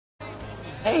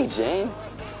Hey, Jane.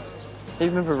 Hey,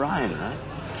 you remember Ryan, right?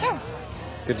 Sure.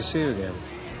 Good to see you again.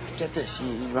 Get this,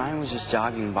 Ryan was just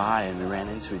jogging by and we ran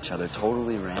into each other,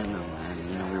 totally random.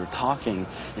 And, we were talking,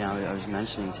 I was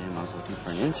mentioning to him I was looking for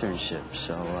an internship,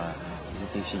 so he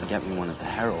thinks he can get me one at the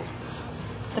Herald.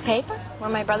 The paper? Where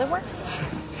my brother works?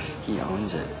 He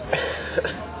owns it.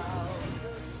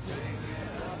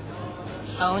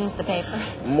 Owns the paper?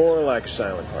 More like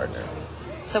silent partner.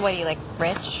 So what, are you, like,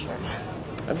 rich? Or...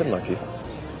 I've been lucky.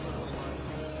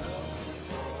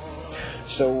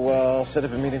 So, I'll set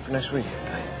up a meeting for next week.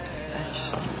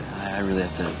 Thanks. I really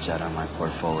have to jet on my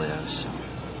portfolio, so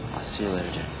I'll see you later,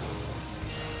 Jane.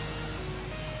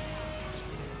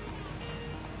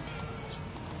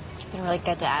 You've been really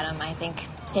good to Adam. I think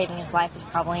saving his life is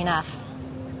probably enough.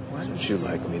 Why don't you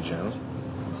like me, Joe?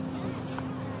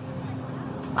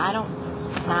 I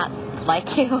don't not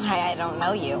like you. I don't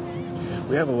know you.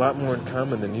 We have a lot more in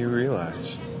common than you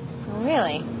realize.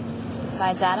 Really?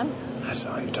 Besides Adam? I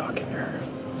saw you talking to her.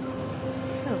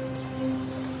 Who?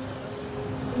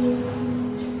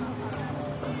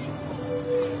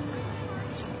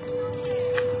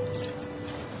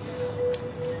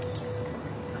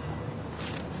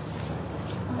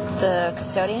 The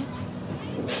custodian?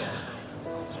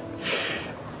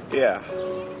 Yeah.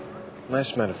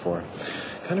 Nice metaphor.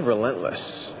 Kind of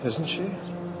relentless, isn't she?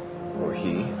 Or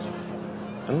he?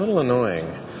 A little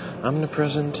annoying.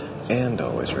 Omnipresent and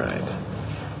always right.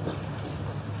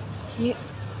 You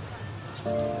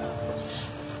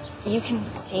can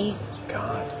see...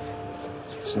 God.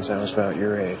 Since I was about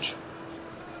your age.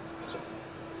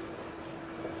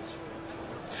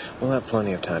 We'll have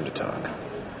plenty of time to talk.